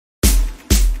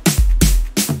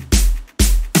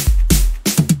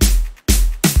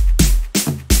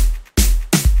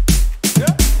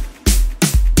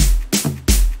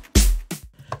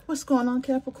going on,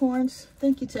 Capricorns?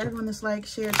 Thank you to everyone that's liked,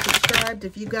 shared, subscribed.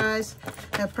 If you guys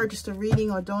have purchased a reading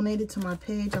or donated to my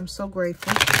page, I'm so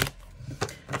grateful.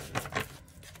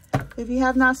 If you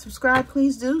have not subscribed,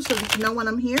 please do so that you know when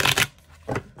I'm here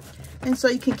and so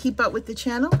you can keep up with the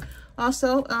channel.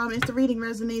 Also, if the reading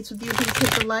resonates with you, please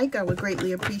hit the like. I would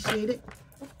greatly appreciate it.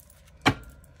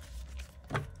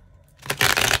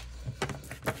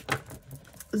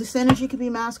 This energy could be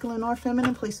masculine or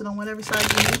feminine. Place it on whatever side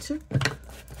you need to.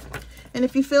 And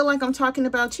if you feel like I'm talking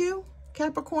about you,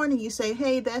 Capricorn, and you say,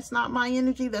 hey, that's not my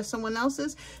energy, that's someone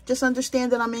else's, just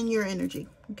understand that I'm in your energy,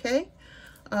 okay?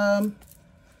 Let's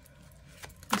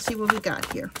see what we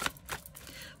got here.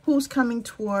 Who's coming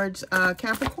towards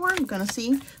Capricorn? I'm going to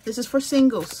see. This is for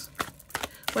singles.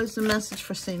 What is the message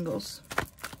for singles?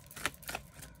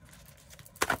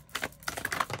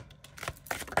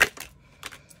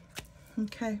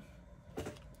 Okay.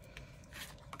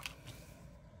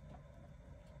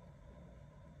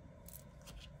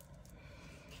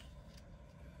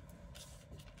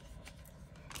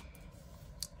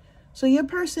 So your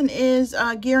person is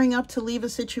gearing up to leave a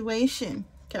situation,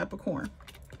 Capricorn.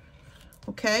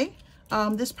 Okay.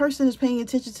 This person is paying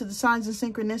attention to the signs and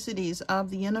synchronicities of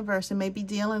the universe and may be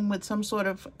dealing with some sort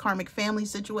of karmic family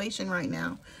situation right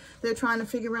now. They're trying to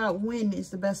figure out when is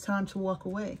the best time to walk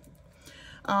away.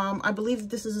 I believe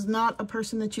that this is not a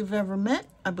person that you've ever met.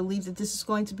 I believe that this is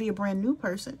going to be a brand new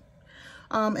person.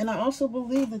 And I also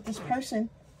believe that this person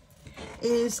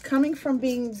is coming from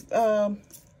being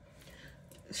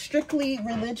strictly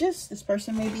religious. This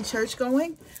person may be church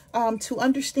going, to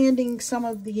understanding some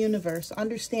of the universe,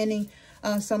 understanding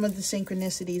some of the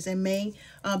synchronicities, and may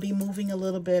be moving a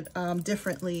little bit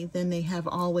differently than they have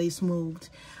always moved.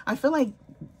 I feel like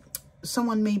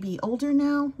someone may be older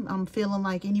now. I'm feeling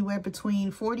like anywhere between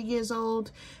 40 years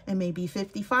old and maybe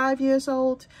 55 years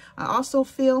old. I also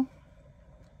feel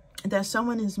that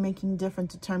someone is making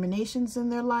different determinations in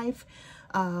their life.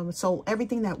 So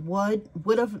everything that would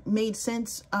have made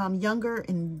sense younger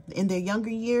in their younger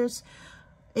years,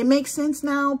 it makes sense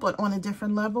now, but on a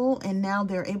different level. And now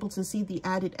they're able to see the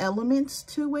added elements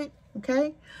to it.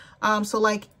 Okay. So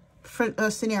like for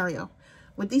a scenario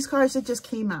with these cards that just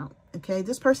came out. Okay,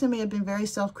 this person may have been very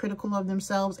self-critical of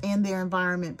themselves and their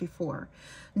environment before.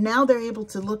 Now they're able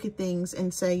to look at things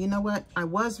and say, you know what, I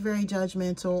was very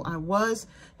judgmental. I was,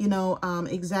 you know,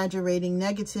 exaggerating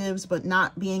negatives, but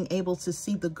not being able to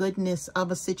see the goodness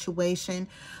of a situation.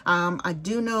 I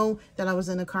do know that I was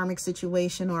in a karmic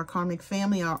situation or a karmic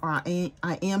family, or I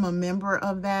am a member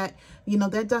of that. You know,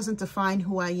 that doesn't define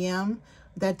who I am.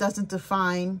 That doesn't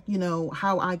define, you know,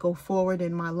 how I go forward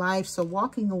in my life. So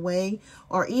walking away,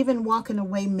 or even walking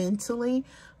away mentally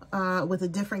with a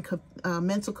different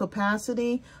mental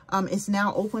capacity, is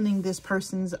now opening this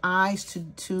person's eyes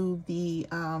to the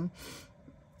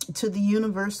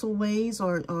universal ways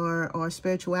or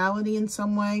spirituality in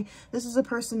some way. This is a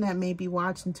person that may be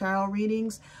watching tarot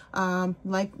readings,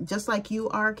 just like you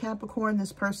are, Capricorn.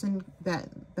 This person that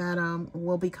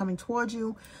will be coming towards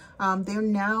you, they're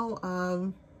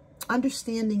now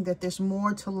understanding that there's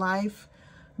more to life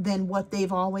than what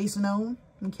they've always known.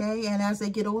 Okay, and as they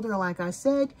get older, like I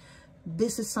said,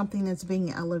 this is something that's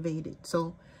being elevated.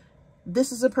 So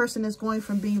this is a person that's going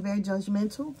from being very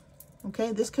judgmental.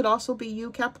 Okay, this could also be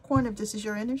you, Capricorn, if this is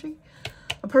your energy.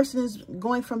 A person is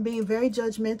going from being very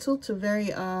judgmental to very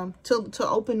to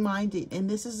open-minded, and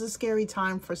this is a scary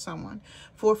time for someone.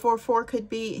 444 could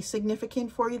be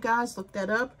significant for you guys. Look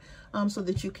that up so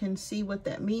that you can see what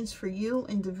that means for you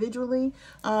individually.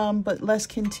 But let's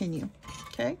continue.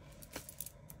 Okay,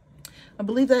 I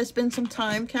believe that it's been some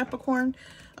time, Capricorn.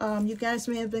 You guys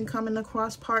may have been coming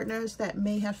across partners that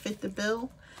may have fit the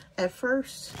bill at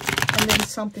first, and then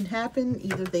something happened.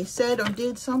 Either they said or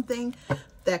did something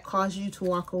that caused you to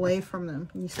walk away from them.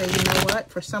 You say, you know what,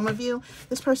 for some of you,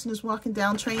 this person is walking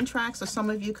down train tracks, or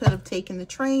some of you could have taken the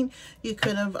train. You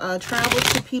could have traveled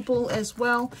to people as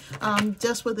well,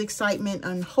 just with excitement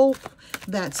and hope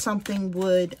that something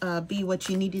would be what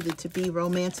you needed it to be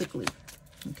romantically.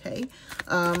 Okay.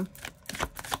 I'm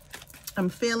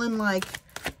feeling like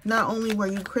not only were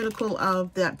you critical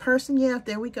of that person, yeah,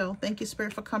 there we go. Thank you,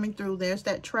 Spirit, for coming through. There's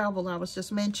that travel I was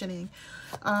just mentioning.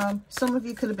 Some of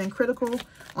you could have been critical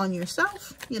on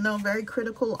yourself, you know, very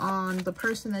critical on the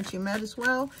person that you met as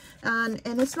well. And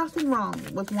it's nothing wrong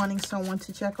with wanting someone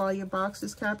to check all your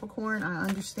boxes, Capricorn. I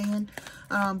understand.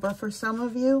 But for some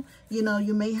of you, you know,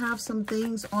 you may have some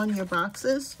things on your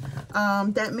boxes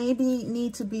that maybe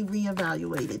need to be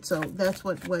reevaluated. So that's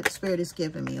what Spirit is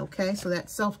giving me, okay? So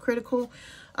that's self-critical.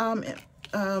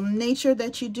 nature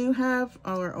that you do have,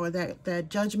 or that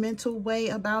judgmental way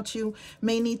about you,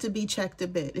 may need to be checked a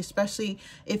bit, especially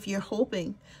if you're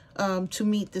hoping to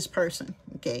meet this person.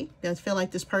 Okay, I feel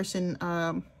like this person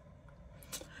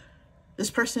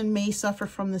may suffer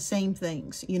from the same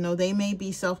things. You know, they may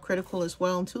be self-critical as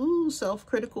well. And two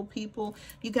self-critical people,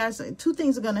 you guys, two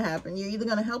things are going to happen. You're either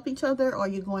going to help each other or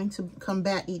you're going to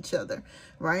combat each other,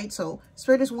 right? So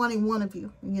Spirit is wanting one of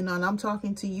you, you know, and I'm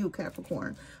talking to you,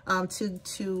 Capricorn,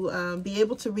 to be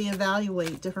able to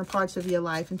reevaluate different parts of your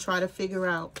life and try to figure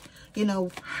out, you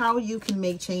know, how you can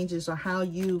make changes or how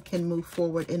you can move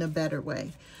forward in a better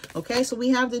way. Okay, so we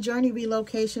have the journey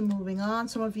relocation moving on.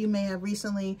 Some of you may have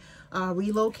recently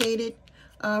relocated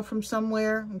from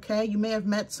somewhere. Okay, you may have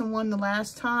met someone the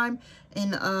last time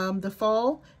in the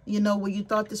fall, you know, where you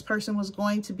thought this person was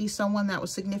going to be someone that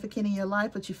was significant in your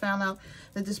life, but you found out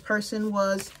that this person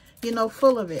was, you know,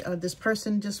 full of it, or this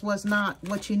person just was not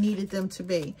what you needed them to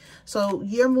be. So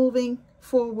you're moving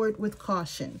forward with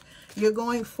caution. You're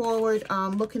going forward,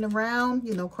 looking around,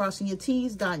 you know, crossing your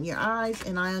T's, dotting your I's,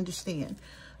 and I understand.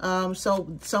 So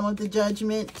some of the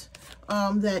judgment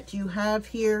that you have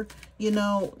here, you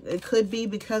know, it could be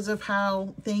because of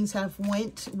how things have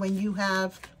went when you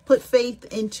have put faith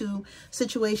into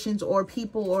situations or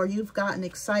people, or you've gotten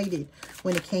excited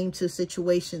when it came to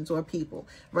situations or people,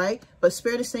 right? But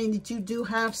Spirit is saying that you do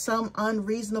have some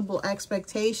unreasonable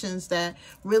expectations that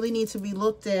really need to be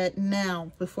looked at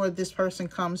now before this person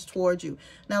comes towards you.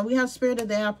 Now we have Spirit of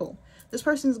the Apple. This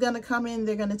person's going to come in,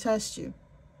 they're going to test you.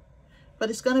 But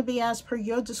it's going to be as per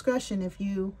your discretion if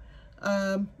you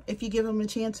give them a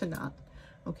chance or not.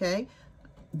 Okay?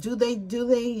 Do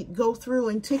they go through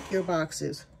and tick your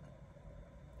boxes?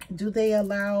 Do they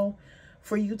allow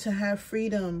for you to have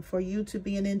freedom, for you to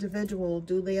be an individual?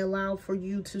 Do they allow for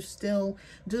you to still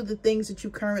do the things that you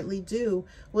currently do?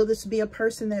 Will this be a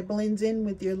person that blends in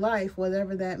with your life,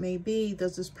 whatever that may be?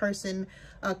 Does this person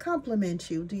compliment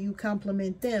you? Do you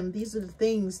compliment them? These are the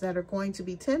things that are going to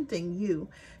be tempting you,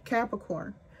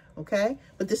 Capricorn. Okay?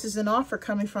 But this is an offer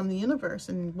coming from the universe,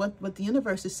 and what the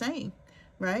universe is saying,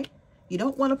 right? You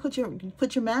don't want to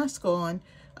put your mask on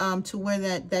to wear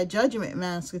that judgment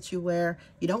mask that you wear.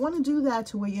 You don't want to do that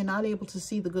to where you're not able to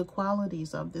see the good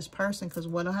qualities of this person, because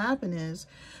what will happen is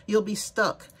you'll be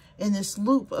stuck in this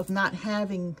loop of not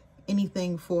having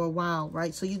anything for a while,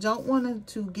 right? So you don't want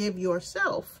to give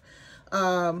yourself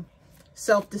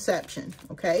self-deception,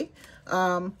 okay?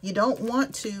 You don't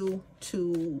want to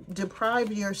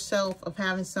deprive yourself of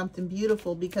having something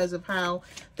beautiful because of how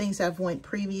things have went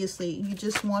previously. You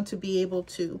just want to be able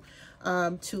to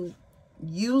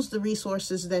use the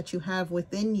resources that you have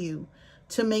within you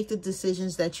to make the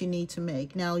decisions that you need to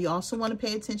make. Now, you also want to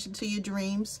pay attention to your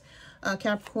dreams.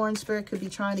 Capricorn, Spirit could be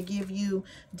trying to give you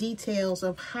details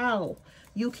of how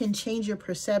you can change your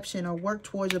perception or work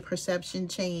towards a perception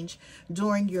change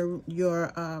during your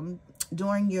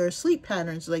sleep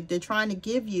patterns. Like, they're trying to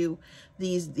give you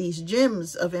these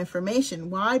gems of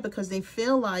information. Why? Because they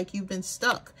feel like you've been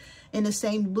stuck in the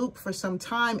same loop for some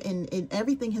time, and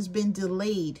everything has been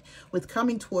delayed with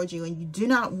coming towards you, and you do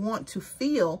not want to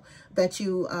feel that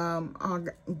you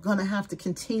are going to have to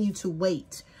continue to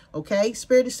wait. Okay,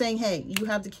 Spirit is saying, hey, you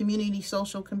have the community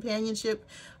social companionship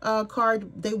card.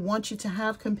 They want you to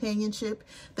have companionship.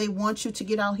 They want you to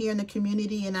get out here in the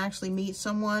community and actually meet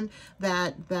someone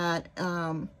that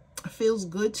feels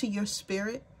good to your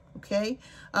spirit. Okay,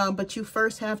 but you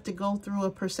first have to go through a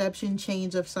perception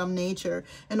change of some nature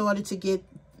in order to get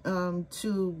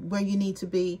to where you need to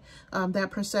be.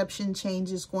 That perception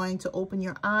change is going to open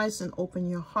your eyes and open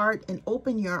your heart and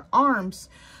open your arms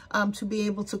to be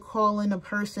able to call in a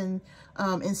person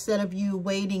instead of you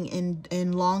waiting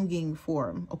and longing for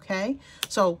them. Okay,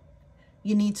 so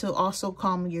you need to also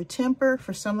calm your temper.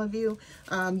 For some of you,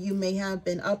 you may have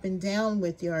been up and down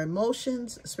with your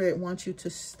emotions. Spirit wants you to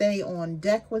stay on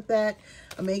deck with that.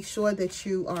 Make sure that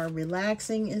you are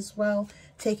relaxing as well,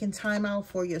 taking time out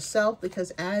for yourself, because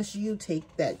as you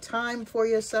take that time for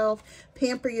yourself,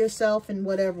 pamper yourself in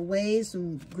whatever ways,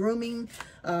 and grooming,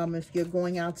 if you're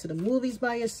going out to the movies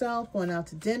by yourself, going out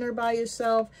to dinner by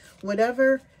yourself,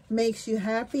 whatever makes you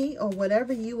happy, or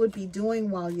whatever you would be doing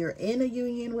while you're in a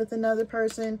union with another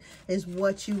person is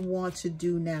what you want to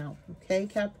do now. Okay,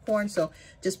 Capricorn? So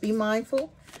just be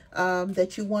mindful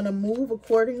that you want to move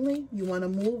accordingly. You want to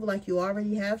move like you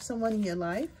already have someone in your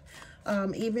life,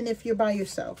 even if you're by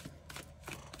yourself.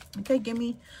 Okay, give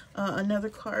me another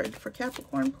card for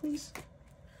Capricorn, please.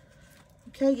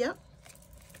 Okay, yep.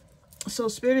 So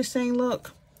Spirit is saying,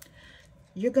 look,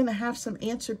 you're going to have some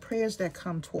answered prayers that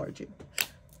come toward you,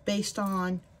 based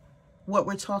on what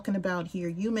we're talking about here.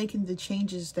 You making the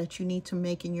changes that you need to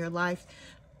make in your life.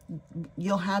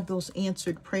 You'll have those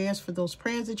answered prayers for those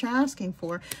prayers that you're asking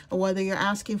for, or whether you're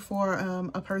asking for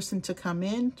a person to come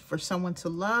in, for someone to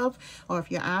love, or if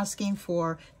you're asking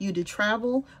for you to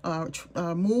travel or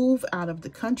move out of the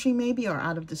country maybe, or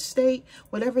out of the state,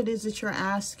 whatever it is that you're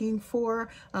asking for,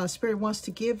 Spirit wants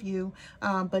to give you,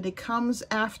 but it comes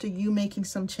after you making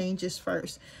some changes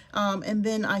first. And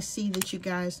then I see that you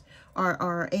guys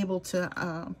are able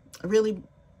to really,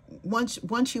 once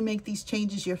you make these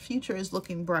changes, your future is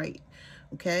looking bright.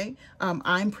 Okay.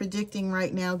 I'm predicting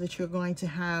right now that you're going to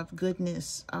have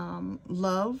goodness,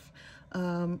 love,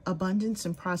 abundance,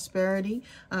 and prosperity.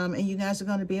 And you guys are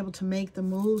going to be able to make the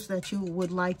moves that you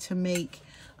would like to make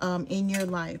in your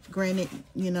life. Granted,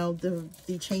 you know,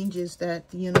 the changes that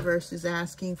the universe is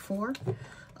asking for.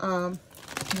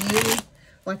 You,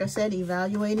 like I said,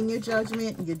 evaluating your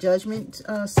judgment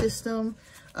system,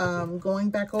 going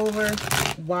back over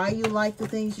why you like the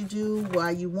things you do,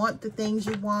 why you want the things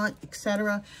you want,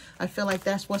 etc. I feel like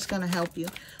that's what's going to help you.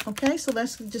 Okay, so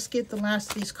let's just get the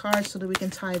last of these cards so that we can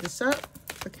tie this up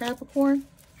for Capricorn.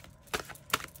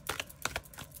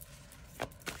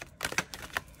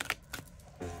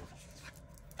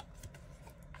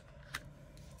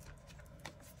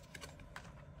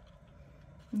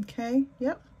 Okay,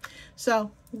 yep.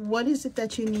 So what is it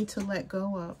that you need to let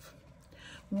go of?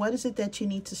 What is it that you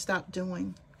need to stop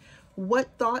doing? What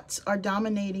thoughts are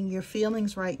dominating your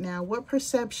feelings right now? What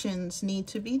perceptions need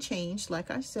to be changed, like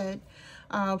I said,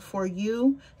 for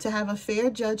you to have a fair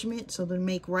judgment, so to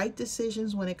make right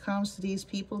decisions when it comes to these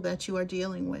people that you are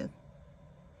dealing with?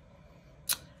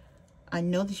 I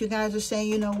know that you guys are saying,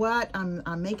 you know what,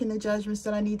 I'm making the judgments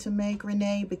that I need to make,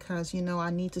 Renee, because, you know, I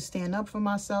need to stand up for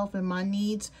myself, and my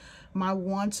needs, my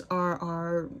wants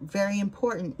are very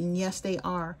important. And yes, they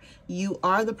are. You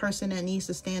are the person that needs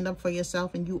to stand up for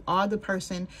yourself, and you are the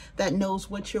person that knows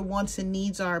what your wants and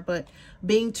needs are. But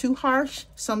being too harsh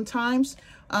sometimes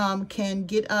can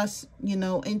get us, you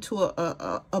know, into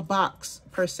a box,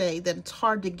 per se, that it's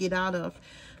hard to get out of.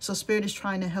 So Spirit is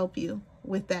trying to help you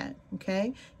with that.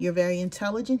 Okay, you're very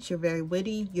intelligent, you're very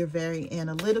witty, you're very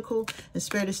analytical, and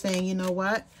Spirit is saying, you know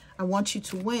what, I want you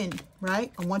to win,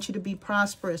 right? I want you to be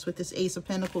prosperous with this Ace of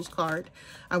Pentacles card.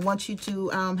 I want you to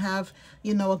have,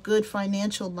 you know, a good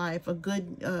financial life, a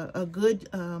good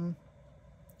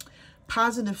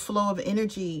positive flow of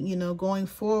energy, you know, going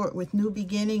forward with new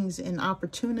beginnings and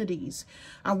opportunities.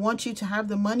 I want you to have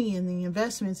the money and the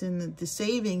investments and the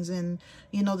savings and,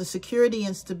 you know, the security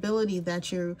and stability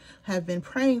that you have been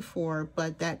praying for,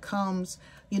 but that comes,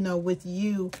 you know, with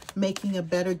you making a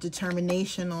better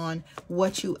determination on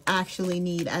what you actually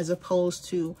need as opposed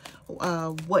to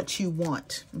what you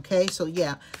want. Okay, so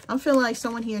yeah, I'm feeling like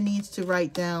someone here needs to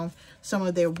write down some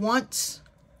of their wants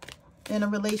in a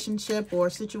relationship or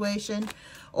situation,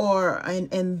 or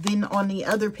and then on the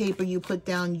other paper you put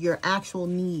down your actual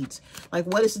needs. Like,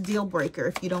 what is a deal breaker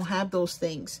if you don't have those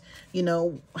things? You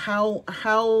know, how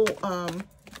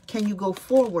can you go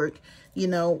forward, you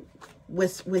know,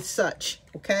 with such?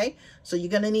 Okay, so you're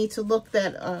gonna need to look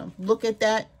at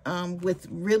that with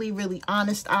really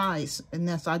honest eyes, and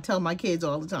that's what I tell my kids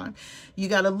all the time. You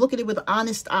got to look at it with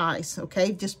honest eyes.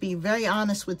 Okay, just be very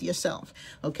honest with yourself.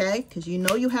 Okay, because you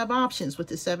know you have options with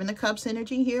the Seven of Cups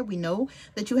energy here. We know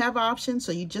that you have options,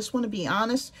 so you just want to be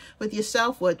honest with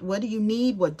yourself. What do you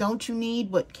need? What don't you need?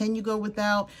 What can you go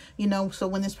without? You know, so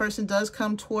when this person does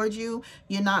come towards you,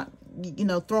 you're not, you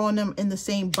know, throwing them in the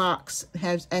same box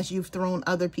as you've thrown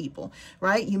other people,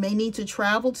 right? You may need to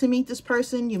travel to meet this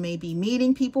person. You may be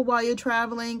meeting people while you're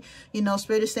traveling. You know,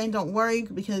 Spirit is saying, don't worry,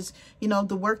 because, you know,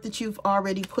 the work that you've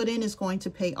already put in is going to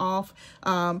pay off.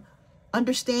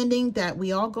 Understanding that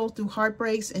we all go through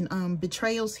heartbreaks and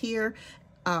betrayals here.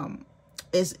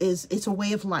 It's a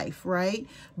way of life, right?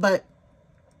 But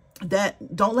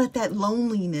don't let that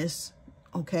loneliness,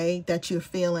 okay, that you're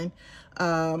feeling,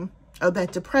 or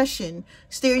that depression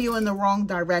steer you in the wrong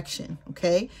direction.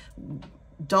 Okay,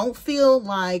 don't feel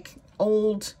like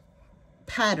old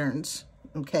patterns,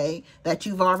 okay, that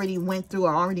you've already went through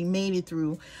or already made it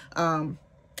through,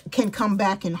 can come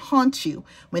back and haunt you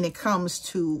when it comes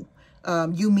to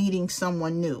you meeting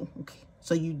someone new. Okay,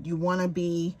 so you want to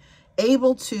be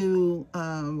able to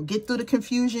get through the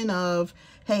confusion of,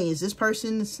 hey, is this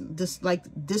person like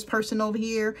this person over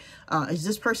here? Is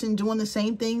this person doing the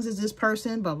same things as this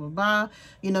person? Blah, blah, blah.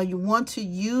 You know, you want to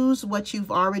use what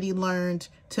you've already learned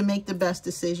to make the best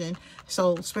decision.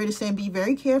 So Spirit is saying, be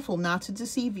very careful not to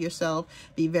deceive yourself.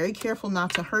 Be very careful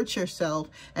not to hurt yourself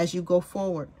as you go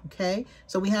forward. Okay,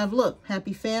 so we have, look,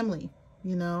 happy family.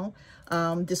 you know.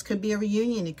 This could be a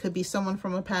reunion. It could be someone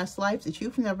from a past life that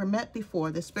you've never met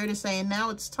before. The Spirit is saying now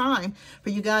it's time for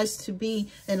you guys to be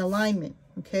in alignment.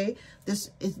 Okay,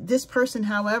 this person,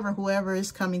 however, whoever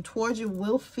is coming towards you,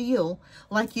 will feel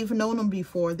like you've known them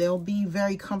before. They'll be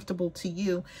very comfortable to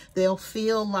you. They'll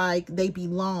feel like they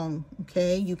belong.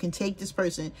 Okay, you can take this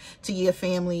person to your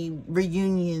family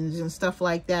reunions and stuff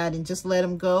like that, and just let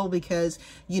them go, because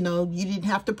you know you didn't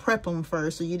have to prep them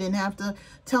first, or you didn't have to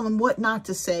tell them what not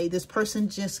to say. This person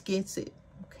just gets it.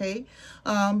 Okay,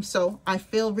 so I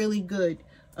feel really good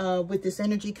with this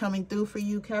energy coming through for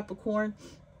you, Capricorn.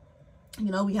 You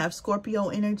know, we have Scorpio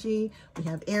energy, we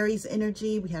have Aries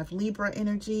energy, we have Libra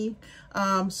energy.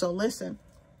 So listen,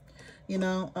 you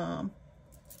know,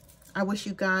 I wish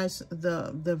you guys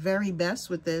the very best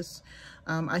with this.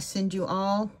 I send you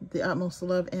all the utmost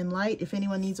love and light. If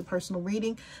anyone needs a personal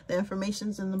reading, the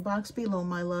information's in the box below,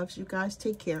 my loves. You guys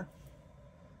take care.